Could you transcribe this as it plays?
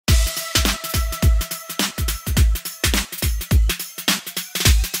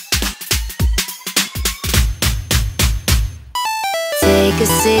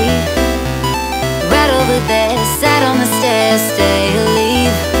could see. Right over there, sat on the stairs, stay or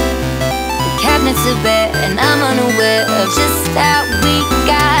leave. The cabinets are bare and I'm unaware of just how we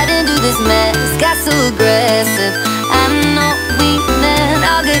got into this mess. Got so aggressive, I know we meant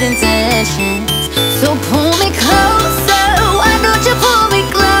all good intentions. So pull me closer, why don't you pull me